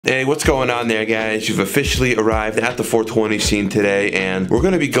Hey, what's going on there, guys? You've officially arrived at the 420 scene today, and we're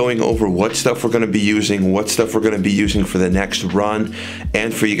going to be going over what stuff we're going to be using, what stuff we're going to be using for the next run,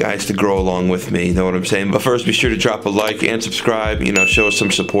 and for you guys to grow along with me, you know what I'm saying? But first, be sure to drop a like and subscribe, you know, show us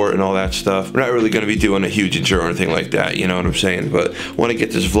some support and all that stuff. We're not really going to be doing a huge intro or anything like that, you know what I'm saying? But want to get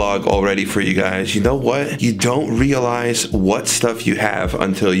this vlog all ready for you guys. You know what? You don't realize what stuff you have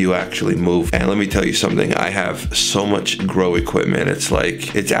until you actually move. And let me tell you something, I have so much grow equipment.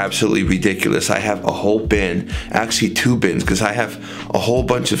 It's absolutely ridiculous. I have a whole bin, actually 2 bins, because I have a whole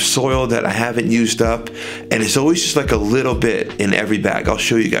bunch of soil that I haven't used up, and it's always just like a little bit in every bag. I'll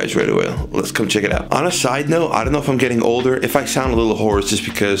show you guys right away. Let's come check it out. On a side note, I don't know if I'm getting older. If I sound a little hoarse, just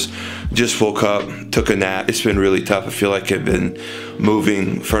because just woke up, took a nap. It's been really tough. I feel like I've been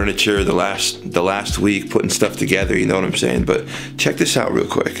moving furniture the last week, putting stuff together, you know what I'm saying? But check this out real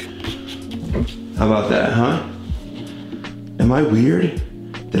quick. How about that, huh? Am I weird?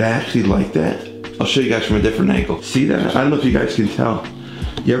 Did I actually like that? I'll show you guys from a different angle. See that? I don't know if you guys can tell.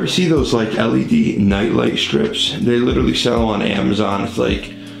 You ever see those like LED nightlight strips? They literally sell on Amazon. It's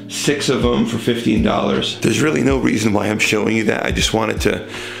like 6 of them for $15. There's really no reason why I'm showing you that. I just wanted to,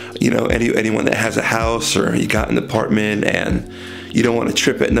 you know, anyone that has a house or you got an apartment and you don't want to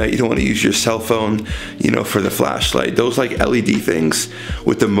trip at night, you don't want to use your cell phone, you know, for the flashlight. Those like LED things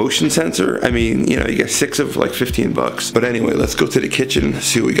with the motion sensor, I mean, you know, you get 6 of like 15 bucks. But anyway, let's go to the kitchen and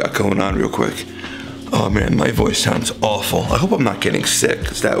see what we got going on real quick. Oh man, my voice sounds awful. I hope I'm not getting sick,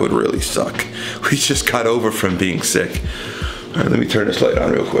 because that would really suck. We just got over from being sick. All right, let me turn this light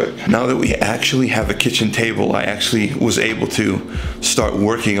on real quick. Now that we actually have a kitchen table, I actually was able to start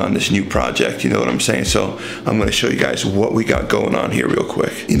working on this new project, you know what I'm saying? So I'm gonna show you guys what we got going on here real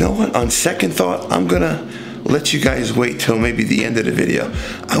quick. You know what, on second thought, I'm gonna let you guys wait till maybe the end of the video.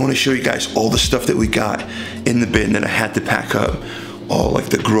 I wanna show you guys all the stuff that we got in the bin that I had to pack up. All like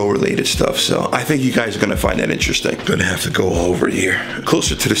the grow related stuff, so I think you guys are gonna find that interesting. Gonna have to go over here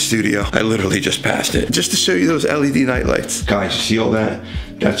closer to the studio. I literally just passed it just to show you those LED night lights. Guys, you see all that?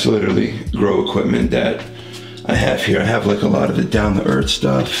 That's literally grow equipment that I have here. I have like a lot of the down to earth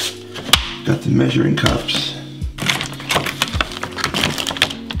stuff. Got the measuring cups.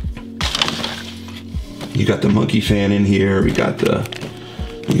 You got the monkey fan in here. We got the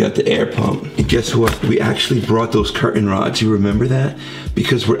air pump. And guess what? We actually brought those curtain rods. You remember that?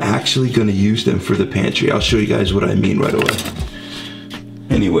 Because we're actually gonna use them for the pantry. I'll show you guys what I mean right away.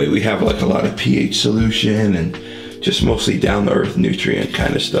 Anyway, we have like a lot of pH solution and just mostly down to earth nutrient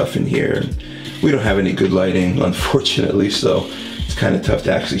kind of stuff in here. We don't have any good lighting, unfortunately, so it's kind of tough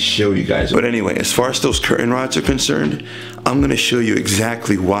to actually show you guys. But anyway, as far as those curtain rods are concerned, I'm gonna show you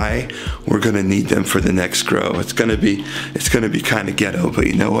exactly why we're gonna need them for the next grow. It's gonna be kind of ghetto, but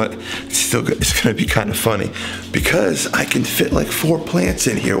you know what? It's gonna be kind of funny because I can fit like 4 plants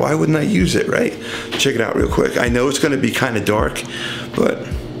in here. Why wouldn't I use it, right? Check it out real quick. I know it's gonna be kind of dark, but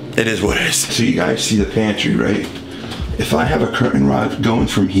it is what it is. So you guys see the pantry, right? If I have a curtain rod going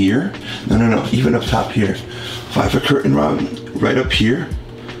from here, no, even up top here. If I have a curtain rod right up here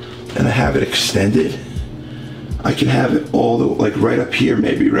and I have it extended, I can have it all the like right up here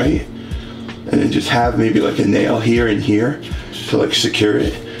maybe, right? And then just have maybe like a nail here and here to like secure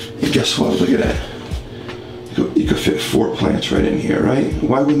it. And guess what? Look at that. You could fit 4 plants right in here, right?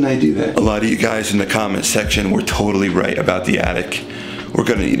 Why wouldn't I do that? A lot of you guys in the comment section were totally right about the attic. We're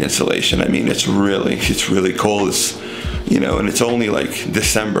gonna need insulation. I mean, it's really cold. It's, you know, and it's only like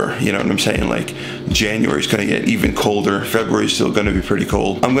December, you know what I'm saying? Like January's gonna get even colder. February's still gonna be pretty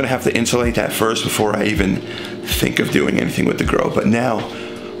cold. I'm gonna have to insulate that first before I even think of doing anything with the grow. But now,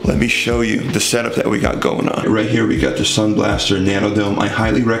 let me show you the setup that we got going on. Right here, we got the Sun Blaster Nano Dome. I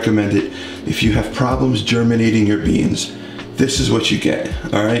highly recommend it. If you have problems germinating your beans, this is what you get,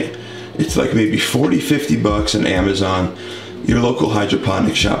 all right? It's like maybe 40, 50 bucks on Amazon. Your local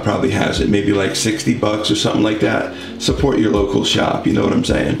hydroponic shop probably has it, maybe like 60 bucks or something like that. Support your local shop, you know what I'm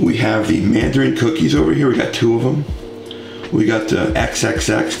saying? We have the Mandarin cookies over here. We got 2 of them. We got the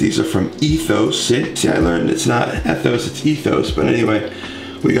XXX. These are from Ethos. See, I learned it's not Ethos, it's Ethos. But anyway,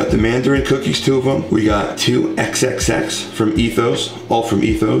 we got the Mandarin cookies, 2 of them. We got 2 XXX from Ethos, all from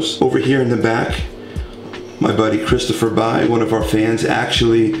Ethos. Over here in the back, my buddy Christopher Bai, one of our fans,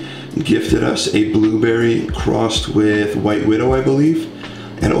 actually gifted us a blueberry crossed with white widow, I believe.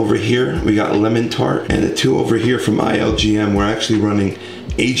 And over here we got lemon tart, and the 2 over here from ILGM, we're actually running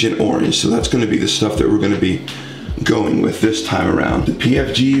Agent Orange. So that's going to be the stuff that we're going to be going with this time around. The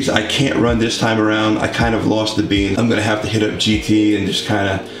PFGs I can't run this time around. I kind of lost the beans. I'm going to have to hit up GT and just kind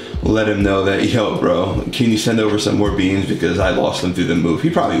of let him know that, yo bro, can you send over some more beans because I lost them through the move. He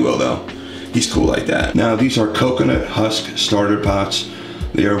probably will though. He's cool like that. Now these are coconut husk starter pots.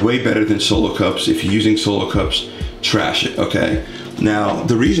 They are way better than Solo Cups. If you're using Solo Cups, trash it, okay? Now,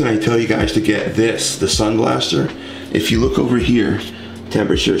 the reason I tell you guys to get this, the Sun Blaster, if you look over here,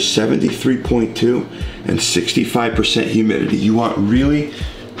 temperature 73.2 and 65% humidity. You want really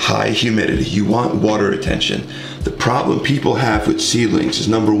high humidity. You want water retention. The problem people have with seedlings is,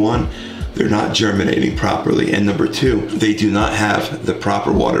 number one, they're not germinating properly, and number two, they do not have the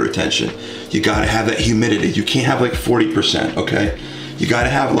proper water retention. You gotta have that humidity. You can't have like 40%, okay? You gotta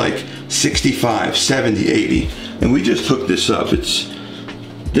have like 65, 70, 80. And we just hooked this up.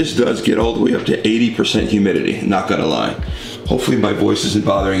 This does get all the way up to 80% humidity, not gonna lie. Hopefully my voice isn't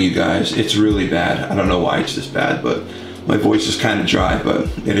bothering you guys. It's really bad. I don't know why it's this bad, but my voice is kind of dry, but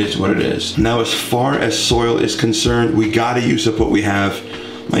it is what it is. Now, as far as soil is concerned, we gotta use up what we have.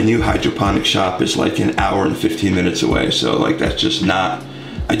 My new hydroponic shop is like an hour and 15 minutes away, so like that's just not,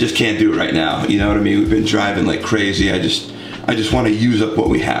 I just can't do it right now. You know what I mean? We've been driving like crazy. I just want to use up what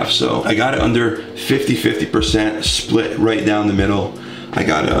we have. So I got it under 50% split right down the middle. I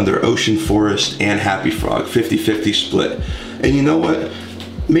got it under Ocean Forest and Happy Frog, 50-50 split. And you know what?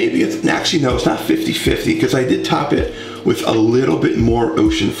 Maybe it's, actually no, it's not 50-50, because I did top it with a little bit more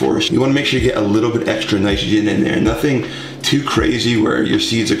Ocean Forest. You want to make sure you get a little bit extra nitrogen in there. Nothing too crazy where your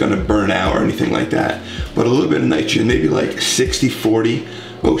seeds are going to burn out or anything like that, but a little bit of nitrogen, maybe like 60-40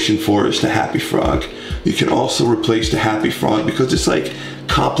 Ocean Forest to Happy Frog. You can also replace the Happy Frog because it's like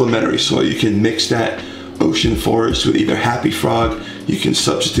complementary soil. You can mix that Ocean Forest with either Happy Frog. You can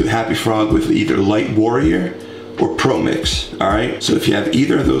substitute Happy Frog with either Light Warrior or Pro Mix, all right? So if you have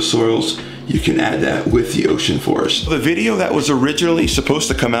either of those soils, you can add that with the Ocean Forest. The video that was originally supposed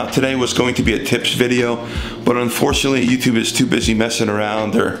to come out today was going to be a tips video, but unfortunately YouTube is too busy messing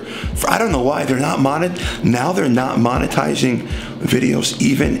around. I don't know why, they're not monetizing videos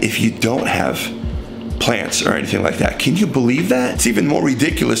even if you don't have plants or anything like that. Can you believe that? It's even more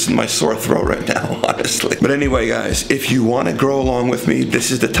ridiculous than my sore throat right now, honestly. But anyway, guys, if you want to grow along with me,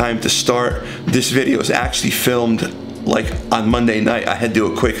 this is the time to start. This video is actually filmed like on Monday night. I had to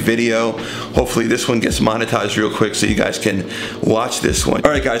do a quick video. Hopefully this one gets monetized real quick so you guys can watch this one.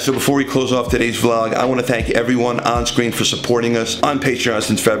 All right, guys, so before we close off today's vlog, I want to thank everyone on screen for supporting us on Patreon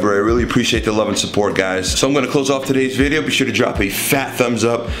since February. I really appreciate the love and support, guys. So I'm going to close off today's video. Be sure to drop a fat thumbs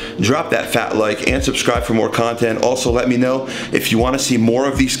up, drop that fat like, and subscribe for more content. Also, let me know if you want to see more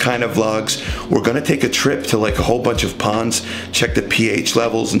of these kind of vlogs. We're going to take a trip to like a whole bunch of ponds, check the pH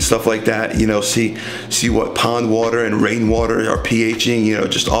levels and stuff like that, you know, see what pond water and rainwater are pHing, you know,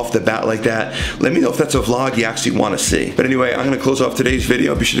 just off the bat like that. Let me know if that's a vlog you actually want to see. But anyway, I'm going to close off today's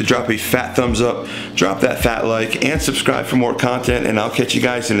video. Be sure to drop a fat thumbs up, drop that fat like, and subscribe for more content, and I'll catch you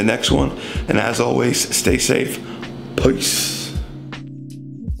guys in the next one. And as always, stay safe. Peace.